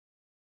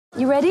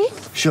You ready?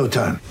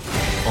 Showtime.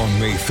 On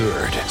May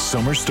 3rd,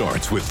 summer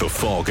starts with The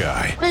Fall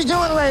Guy. Let's do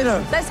it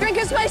later. Let's drink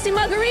a spicy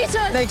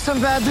margarita. Make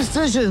some bad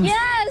decisions.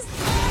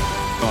 Yes!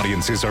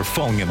 Audiences are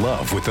falling in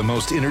love with the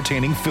most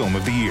entertaining film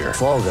of the year.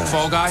 Fall Guy.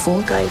 Fall Guy?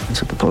 Fall guy.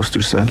 That's what the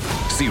poster said.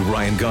 See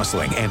Ryan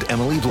Gosling and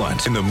Emily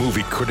Blunt in the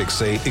movie critics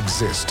say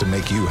exists to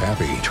make you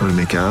happy. Trying to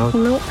make it out?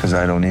 Nope. Because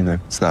I don't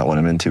either. It's not what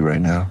I'm into right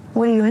now.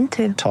 What are you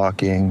into?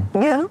 Talking.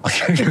 Yeah.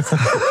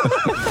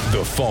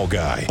 The Fall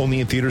Guy.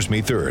 Only in theaters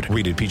May 3rd.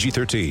 Rated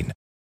PG-13.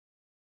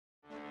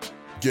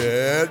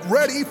 Get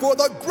ready for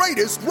the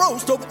greatest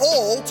roast of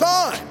all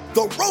time.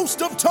 The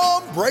Roast of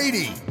Tom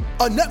Brady.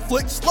 A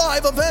Netflix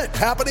live event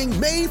happening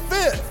May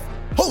 5th.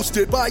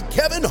 Hosted by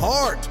Kevin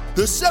Hart.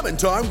 The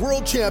 7-time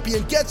world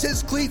champion gets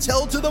his cleats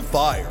held to the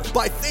fire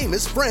by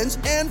famous friends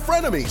and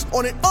frenemies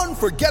on an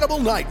unforgettable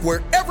night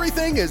where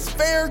everything is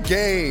fair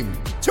game.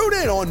 Tune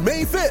in on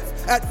May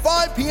 5th at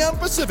 5 p.m.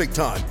 Pacific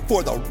time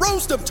for the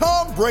Roast of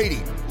Tom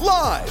Brady.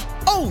 Live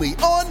only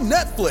on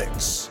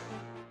Netflix.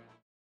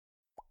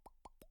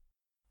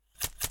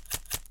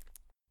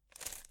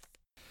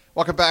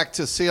 Welcome back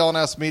to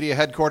CLNS Media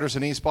Headquarters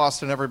in East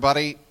Boston,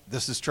 everybody.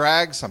 This is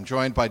Trags. I'm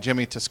joined by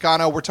Jimmy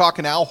Toscano. We're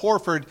talking Al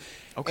Horford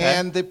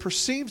and the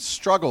perceived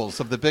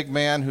struggles of the big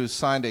man who's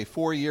signed a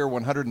 4-year,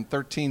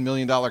 $113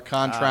 million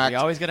contract. We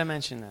always got to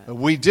mention that.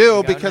 We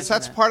do, because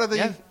that's that. part of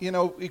the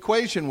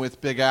equation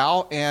with Big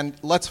Al. And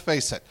let's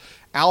face it,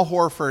 Al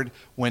Horford,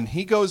 when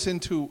he goes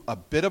into a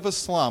bit of a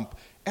slump,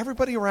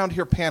 everybody around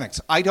here panics.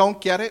 I don't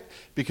get it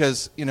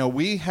because,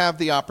 we have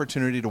the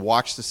opportunity to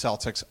watch the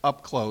Celtics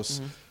up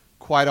close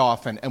quite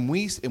often. And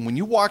when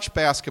you watch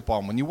basketball,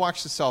 and when you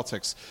watch the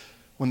Celtics,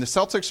 when the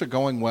Celtics are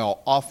going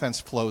well,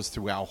 offense flows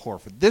through Al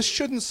Horford. This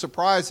shouldn't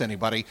surprise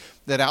anybody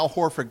that Al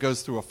Horford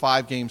goes through a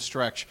 5-game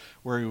stretch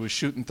where he was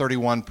shooting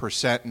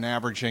 31% and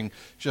averaging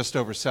just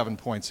over 7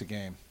 points a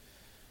game.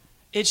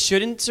 It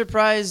shouldn't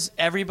surprise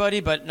everybody,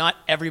 but not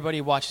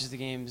everybody watches the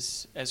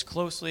games as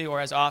closely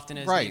or as often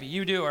as maybe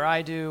you do or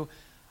I do.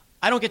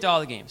 I don't get to all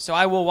the games, so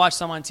I will watch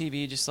some on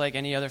TV just like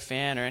any other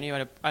fan or any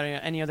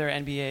other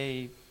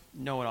NBA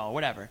know-it-all,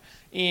 whatever.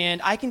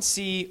 And I can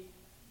see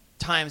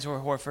times where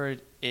Horford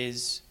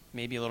is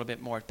maybe a little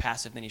bit more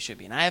passive than he should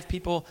be. And I have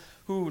people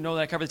who know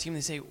that I cover the team, and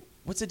they say,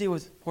 what's the deal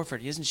with Horford?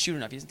 He doesn't shoot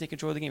enough. He doesn't take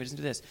control of the game. He doesn't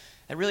do this.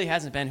 That really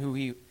hasn't been who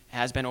he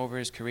has been over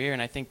his career,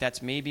 and I think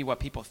that's maybe what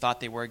people thought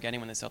they were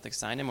getting when the Celtics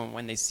signed him and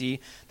when they see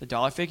the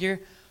dollar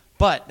figure.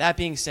 But that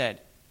being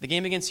said, the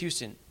game against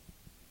Houston,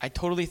 I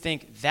totally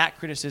think that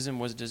criticism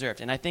was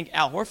deserved. And I think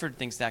Al Horford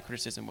thinks that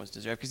criticism was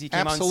deserved because he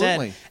came out and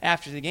said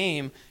after the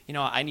game,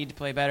 I need to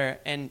play better.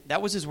 And that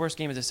was his worst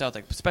game as a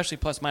Celtic, especially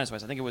plus-minus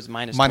wise. I think it was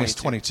minus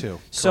 22.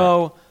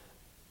 So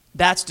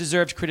that's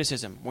deserved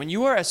criticism. When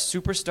you are a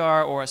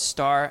superstar or a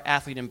star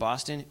athlete in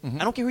Boston, I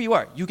don't care who you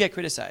are, you get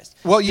criticized.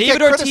 Well, you David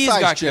get Ortiz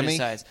criticized, got Jimmy,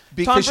 criticized.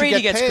 because Tom Brady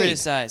you get gets paid.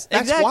 criticized.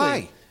 That's exactly.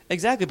 why.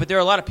 Exactly. But there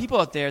are a lot of people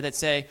out there that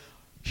say,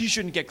 he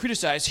shouldn't get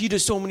criticized. He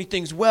does so many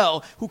things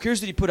well. Who cares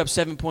that he put up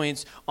 7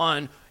 points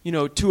on,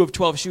 2 of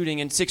 12 shooting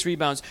and 6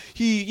 rebounds?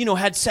 He,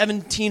 had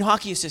 17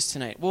 hockey assists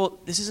tonight. Well,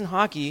 this isn't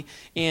hockey.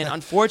 And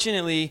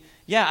unfortunately,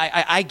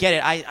 I get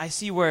it. I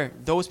see where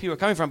those people are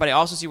coming from, but I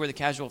also see where the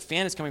casual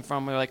fan is coming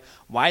from. They're like,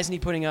 why isn't he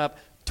putting up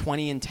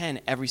 20 and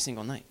 10 every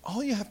single night?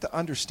 All you have to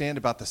understand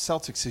about the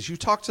Celtics is you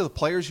talk to the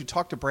players, you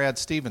talk to Brad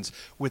Stevens.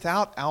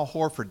 Without Al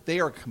Horford, they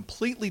are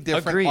completely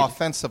different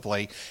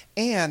offensively,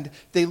 and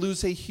they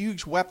lose a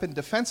huge weapon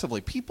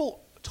defensively.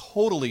 People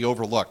totally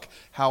overlook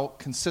how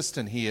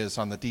consistent he is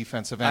on the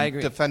defensive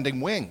end, defending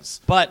wings.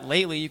 But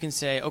lately you can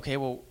say, okay,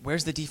 well,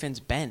 where's the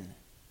defense been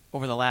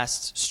over the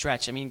last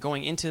stretch? I mean,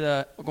 going into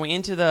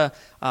the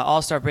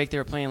All-Star break, they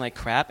were playing like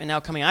crap, and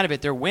now coming out of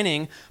it, they're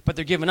winning, but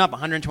they're giving up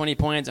 120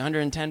 points,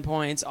 110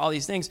 points, all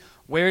these things.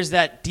 Where's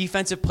that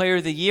Defensive Player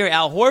of the Year,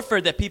 Al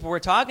Horford, that people were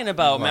talking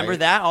about? Right. Remember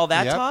that? All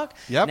that talk?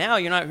 Yep. Now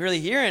you're not really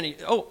hearing,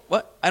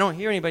 what? I don't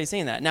hear anybody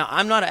saying that. Now,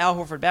 I'm not an Al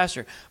Horford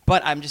basher,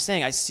 but I'm just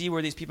saying I see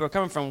where these people are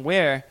coming from,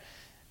 where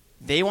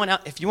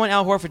if you want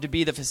Al Horford to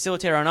be the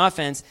facilitator on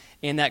offense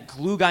and that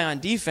glue guy on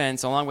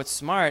defense along with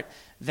Smart,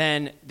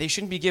 then they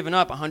shouldn't be giving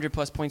up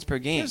 100-plus points per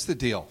game. Here's the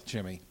deal,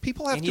 Jimmy.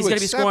 People have to accept. He's going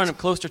to be scoring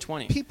close to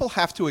 20. People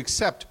have to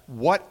accept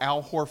what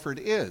Al Horford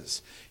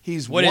is.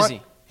 What is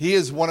he? He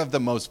is one of the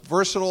most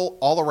versatile,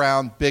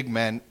 all-around big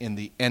men in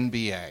the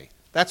NBA.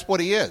 That's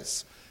what he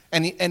is.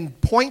 And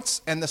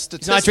points and the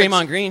statistics. He's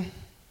not Draymond Green.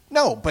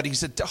 No, but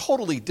he's a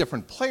totally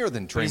different player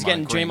than Draymond Green. He's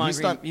getting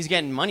Draymond Green. He's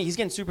getting money. He's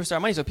getting superstar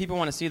money, so people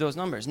want to see those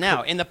numbers.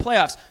 Now, in the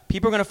playoffs,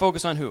 people are going to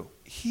focus on who?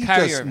 He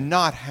does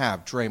not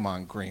have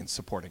Draymond Green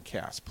supporting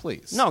cast,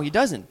 please. No, he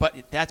doesn't.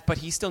 But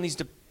he still needs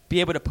to be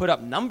able to put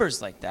up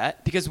numbers like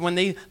that, because when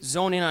they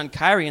zone in on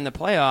Kyrie in the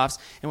playoffs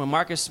and when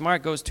Marcus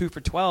Smart goes 2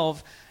 for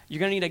 12, you're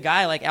going to need a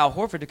guy like Al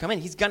Horford to come in.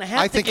 He's going to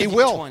have to give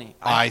you 20.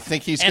 I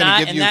think he's going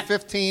to give you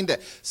 15 to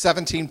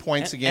 17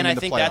 points a game in the playoffs. And I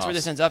think that's where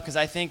this ends up, because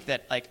I think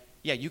that,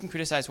 you can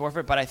criticize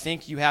Horford, but I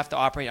think you have to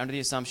operate under the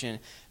assumption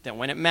that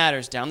when it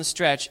matters down the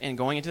stretch and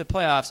going into the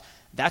playoffs,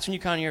 that's when you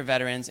count on your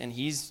veterans, and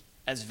he's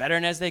as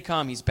veteran as they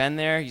come. He's been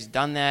there. He's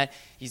done that.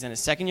 He's in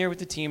his second year with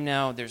the team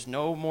now. There's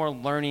no more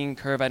learning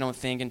curve, I don't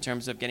think, in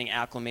terms of getting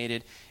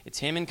acclimated. It's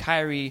him and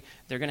Kyrie.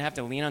 They're going to have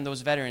to lean on those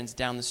veterans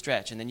down the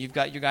stretch. And then you've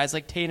got your guys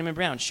like Tatum and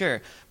Brown,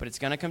 sure. But it's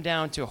going to come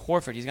down to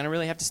Horford. He's going to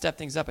really have to step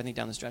things up, I think,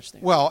 down the stretch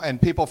there. Well,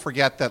 and people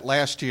forget that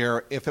last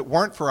year, if it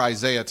weren't for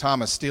Isaiah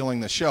Thomas stealing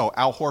the show,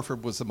 Al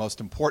Horford was the most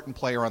important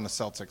player on the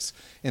Celtics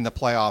in the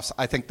playoffs.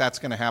 I think that's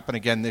going to happen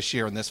again this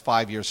year, and this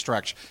 5-year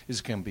stretch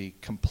is going to be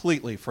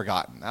completely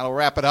forgotten. That'll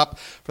wrap it up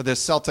for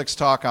this Celtics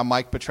Talk. I'm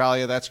Mike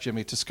Petraglia. That's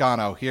Jimmy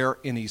Toscano here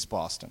in East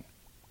Boston.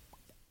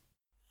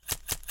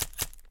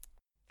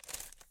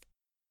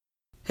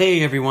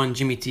 Hey everyone,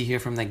 Jimmy T here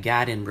from the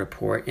Gaddon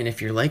Report, and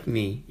if you're like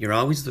me, you're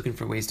always looking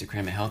for ways to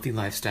cram a healthy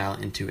lifestyle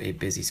into a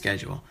busy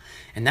schedule.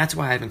 And that's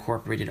why I've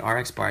incorporated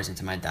RX bars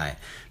into my diet.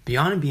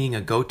 Beyond being a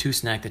go-to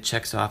snack that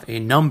checks off a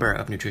number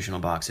of nutritional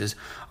boxes,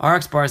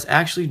 RX bars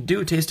actually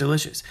do taste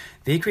delicious.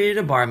 They created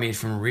a bar made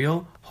from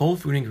real, whole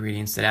food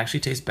ingredients that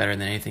actually taste better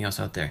than anything else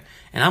out there.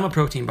 And I'm a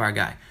protein bar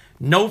guy.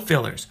 No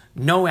fillers,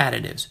 no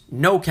additives,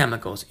 no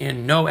chemicals,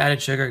 and no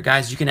added sugar.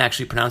 Guys, you can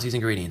actually pronounce these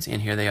ingredients,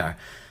 and here they are.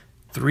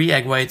 3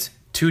 egg whites,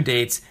 2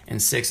 dates,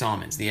 and 6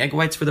 almonds. The egg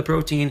whites for the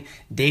protein,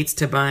 dates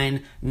to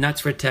bind,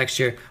 nuts for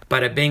texture.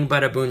 Bada bing,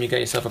 bada boom, you got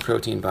yourself a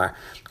protein bar.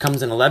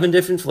 Comes in 11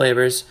 different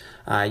flavors.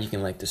 You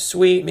can like the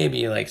sweet, maybe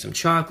you like some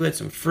chocolate,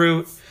 some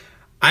fruit.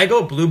 I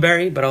go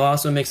blueberry, but I'll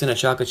also mix in a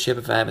chocolate chip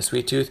if I have a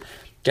sweet tooth.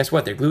 Guess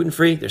what? They're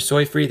gluten-free, they're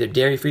soy-free, they're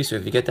dairy-free, so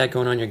if you get that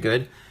going on, you're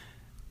good.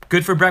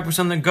 Good for breakfast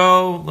on the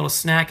go, little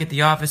snack at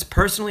the office.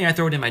 Personally, I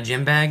throw it in my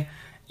gym bag.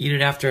 Eat it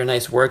after a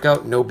nice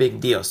workout, no big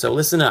deal. So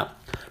listen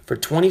up. For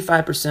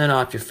 25%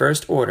 off your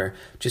first order,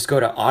 just go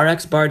to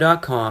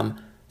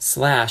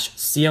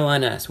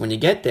rxbar.com/CLNS. When you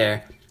get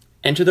there,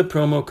 enter the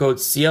promo code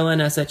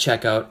CLNS at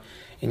checkout,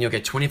 and you'll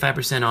get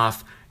 25%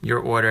 off your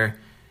order,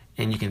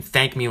 and you can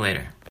thank me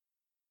later.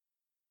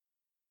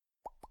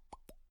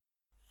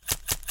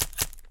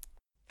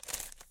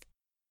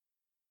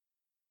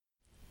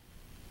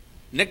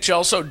 Nick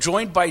Gelso,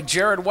 joined by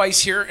Jared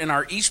Weiss here in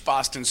our East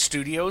Boston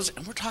studios,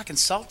 and we're talking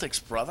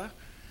Celtics, brother.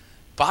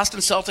 Boston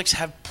Celtics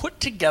have put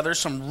together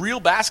some real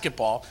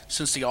basketball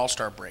since the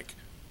All-Star break.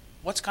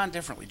 What's gone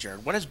differently,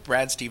 Jared? What is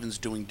Brad Stevens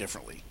doing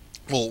differently?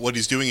 Well, what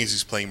he's doing is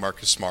he's playing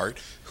Marcus Smart,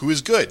 who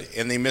is good,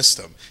 and they missed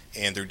him.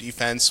 And their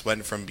defense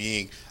went from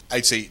being,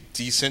 I'd say,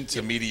 decent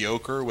to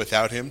mediocre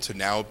without him to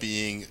now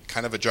being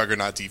kind of a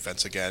juggernaut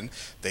defense again.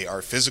 They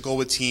are physical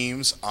with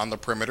teams on the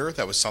perimeter.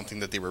 That was something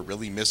that they were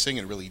really missing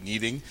and really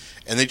needing.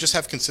 And they just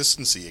have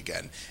consistency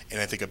again.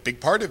 And I think a big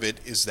part of it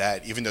is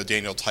that even though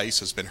Daniel Tice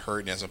has been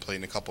hurt and hasn't played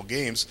in a couple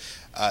games,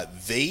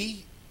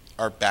 they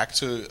are back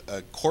to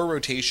a core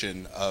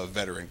rotation of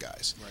veteran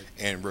guys. Right.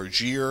 And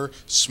Rozier,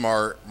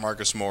 Smart,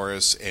 Marcus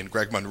Morris, and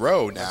Greg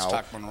Monroe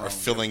now are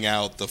filling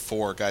out the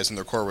 4 guys in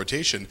their core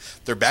rotation.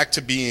 They're back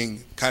to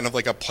being kind of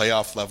like a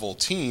playoff level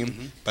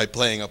team by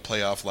playing a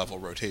playoff level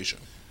rotation.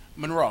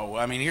 Monroe,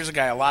 I mean, here's a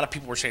guy, a lot of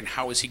people were saying,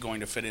 how is he going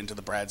to fit into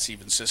the Brad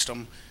Stevens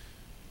system?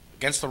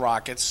 Against the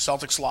Rockets,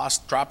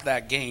 Celtics dropped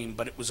that game,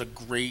 but it was it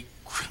was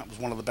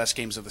one of the best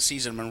games of the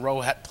season. Monroe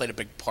had played a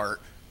big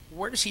part.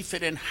 Where does he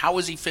fit in? How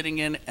is he fitting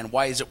in? And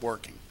why is it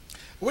working? I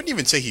wouldn't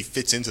even say he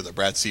fits into the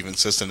Brad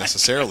Stevens system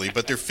necessarily,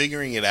 but they're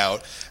figuring it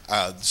out.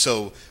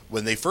 So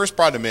when they first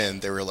brought him in,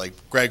 they were like,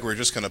 Greg, we're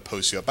just going to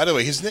post you up. By the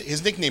way, his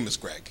nickname is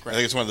Greg. I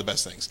think it's one of the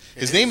best things.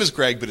 His name is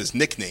Greg, but his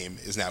nickname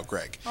is now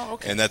Greg. Oh,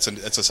 okay. And that's a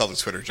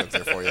Celtics Twitter joke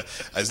there for you.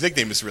 His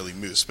nickname is really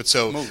Moose. But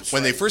so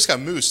when they first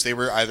got Moose, they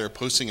were either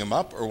posting him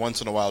up or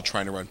once in a while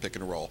trying to run pick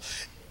and roll.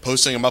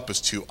 Posting them up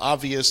was too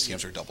obvious.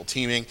 Teams are double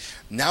teaming.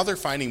 Now they're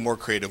finding more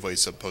creative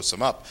ways to post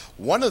them up.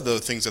 One of the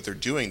things that they're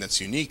doing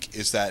that's unique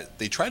is that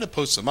they try to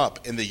post them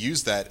up, and they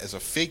use that as a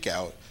fake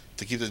out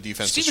to keep the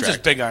defense distracted. Stevens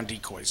is big on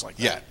decoys like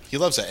that. Yeah, he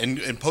loves that.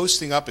 And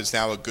posting up is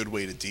now a good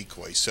way to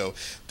decoy. So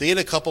they had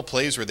a couple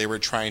plays where they were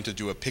trying to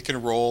do a pick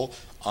and roll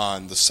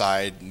on the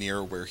side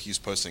near where he's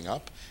posting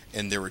up,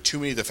 and there were too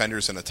many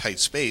defenders in a tight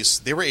space.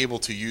 They were able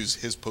to use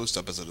his post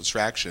up as a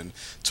distraction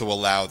to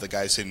allow the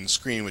guys hitting the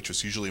screen, which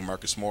was usually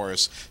Marcus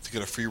Morris, to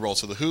get a free roll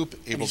to the hoop,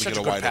 able to get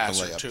a wide open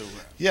layup. Too.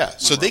 Yeah,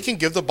 so they can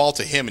give the ball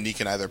to him, and he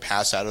can either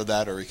pass out of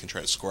that, or he can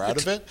try to score out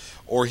of it,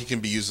 or he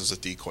can be used as a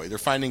decoy. They're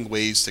finding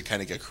ways to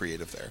kind of get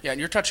creative there. Yeah, and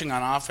you're touching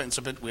on offense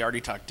a bit. We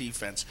already talked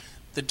defense.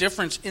 The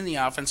difference in the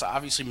offense,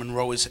 obviously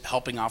Monroe is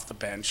helping off the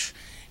bench,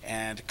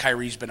 and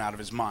Kyrie's been out of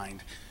his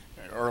mind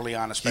early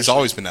on, especially. He's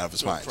always been out of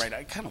his mind. Right.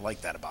 I kind of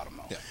like that about him,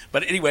 though. Yeah.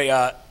 But anyway,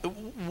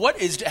 what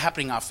is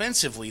happening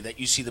offensively that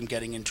you see them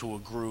getting into a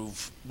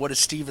groove? What is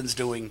Stevens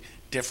doing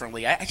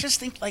differently? I just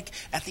think, like,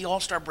 at the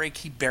All-Star break,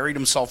 he buried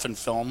himself in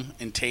film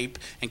and tape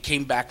and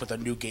came back with a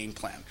new game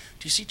plan.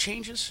 Do you see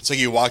changes? It's like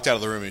he walked out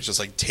of the room and it's just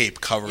like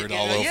tape covered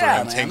all over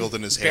him, tangled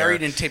in his hair.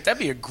 Buried in tape. That'd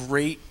be a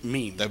great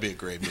meme. That'd be a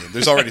great meme.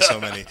 There's already so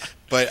many.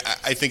 But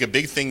I think a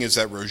big thing is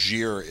that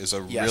Rozier is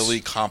a really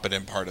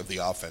competent part of the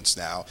offense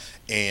now.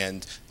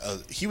 And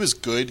he was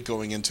good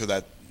going into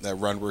that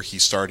run where he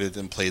started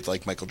and played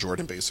like Michael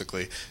Jordan,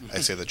 basically. I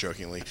say that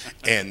jokingly,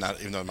 and not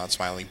even though I'm not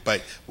smiling.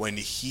 But when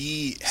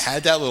he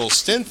had that little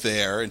stint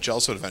there, and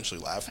Gelso would eventually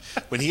laugh,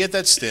 when he had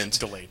that stint,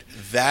 delayed.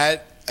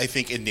 That I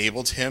think,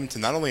 enabled him to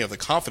not only have the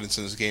confidence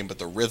in his game, but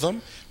the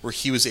rhythm, where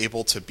he was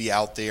able to be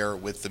out there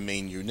with the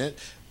main unit,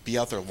 be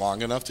out there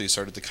long enough that he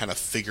started to kind of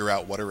figure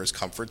out what are his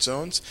comfort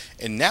zones.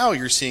 And now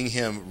you're seeing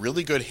him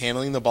really good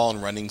handling the ball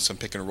and running some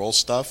pick and roll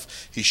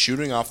stuff. He's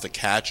shooting off the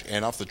catch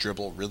and off the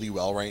dribble really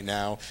well right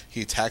now.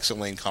 He attacks the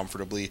lane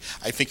comfortably.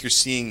 I think you're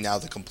seeing now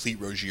the complete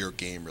Rozier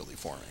game really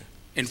forming.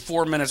 In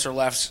 4 minutes or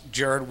less,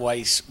 Jared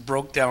Weiss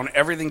broke down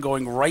everything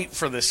going right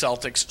for the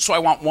Celtics. So I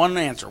want one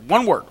answer,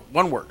 one word,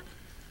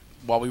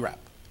 while we wrap.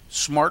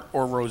 Smart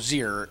or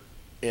Rozier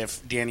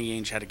if Danny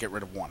Ainge had to get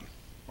rid of one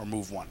or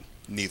move one?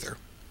 Neither.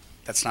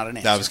 That's not an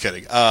answer. No, I was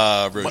kidding.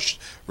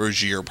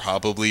 Rozier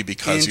probably,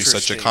 because he's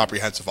such a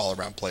comprehensive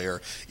all-around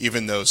player.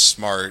 Even though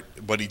Smart,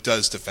 what he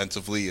does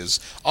defensively is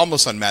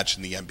almost unmatched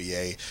in the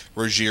NBA.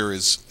 Rozier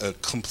is a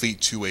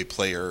complete two-way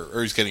player,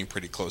 or he's getting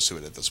pretty close to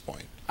it at this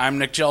point. I'm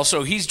Nick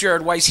Gelso. He's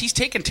Jared Weiss. He's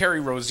taken Terry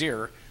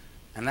Rozier.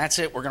 And that's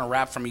it. We're going to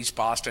wrap from East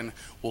Boston.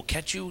 We'll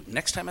catch you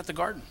next time at the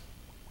Garden.